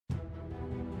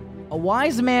A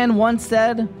wise man once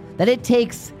said that it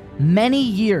takes many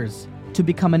years to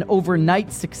become an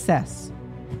overnight success.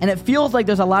 And it feels like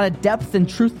there's a lot of depth and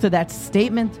truth to that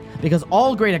statement because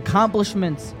all great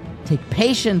accomplishments take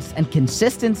patience and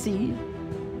consistency.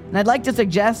 And I'd like to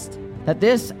suggest that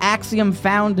this axiom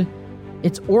found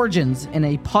its origins in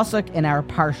a pasuk in our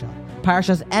parsha.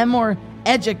 Parshas Emor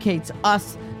educates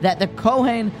us that the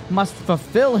Kohen must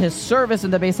fulfill his service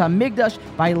in the Beis HaMikdash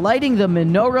by lighting the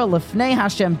menorah lefnei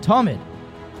Hashem Tamid.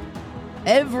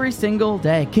 Every single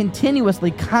day, continuously,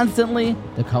 constantly,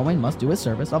 the Kohen must do his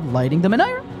service of lighting the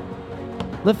menorah.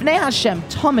 Lefnei Hashem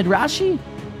Tamid, Rashi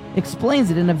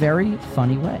explains it in a very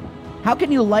funny way. How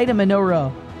can you light a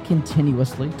menorah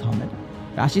continuously, Tamid?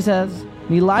 Rashi says,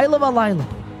 Milayla v'layla.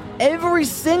 Every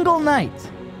single night,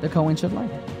 the Kohen should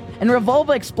light it. And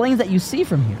Revolva explains that you see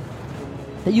from here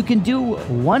that you can do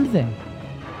one thing,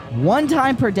 one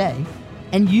time per day,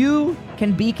 and you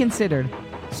can be considered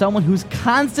someone who's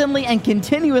constantly and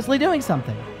continuously doing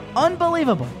something.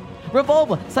 Unbelievable.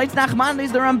 Revolva cites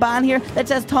Nachmanides, the Ramban here, that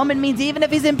says Tamid means even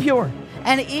if he's impure,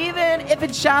 and even if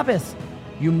it's Shabbos,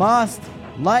 you must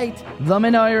light the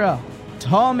menorah.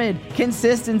 Tamid,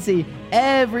 consistency,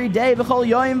 every day, b'chol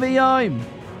yoyim v'yoyim.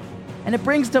 And it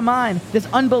brings to mind this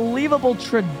unbelievable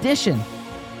tradition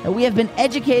that we have been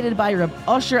educated by Reb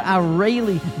Usher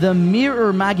Areli, the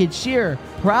Mirror Magid Shir,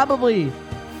 probably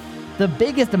the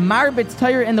biggest marbitz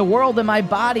Torah in the world, and my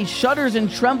body shudders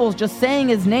and trembles just saying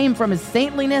his name from his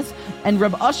saintliness. And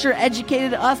Reb Usher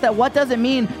educated us that what does it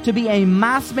mean to be a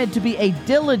masmid, to be a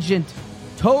diligent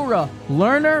Torah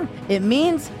learner? It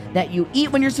means that you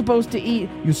eat when you're supposed to eat,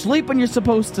 you sleep when you're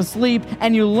supposed to sleep,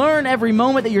 and you learn every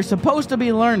moment that you're supposed to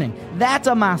be learning. That's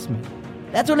a masmid.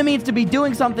 That's what it means to be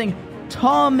doing something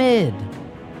tamid.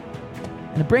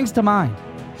 And it brings to mind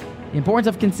the importance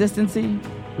of consistency.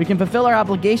 We can fulfill our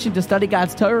obligation to study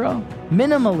God's Torah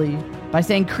minimally by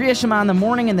saying Kriya Shema in the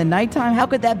morning and the nighttime. How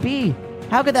could that be?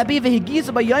 How could that be?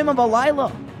 V'higiza b'yom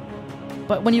v'layla.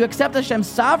 But when you accept Hashem's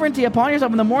sovereignty upon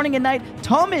yourself in the morning and night,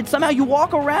 tamid, somehow you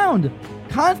walk around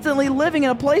constantly living in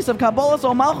a place of Kabbalah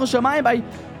or Malchus Shemayim by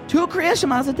 2 Kriya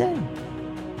Shemas a day.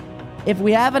 If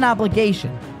we have an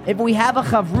obligation, if we have a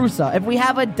chavrusa, if we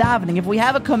have a davening, if we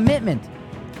have a commitment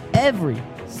every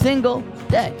single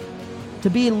day to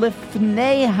be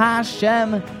lifnei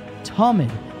Hashem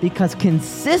tamid, because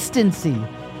consistency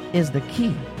is the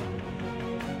key.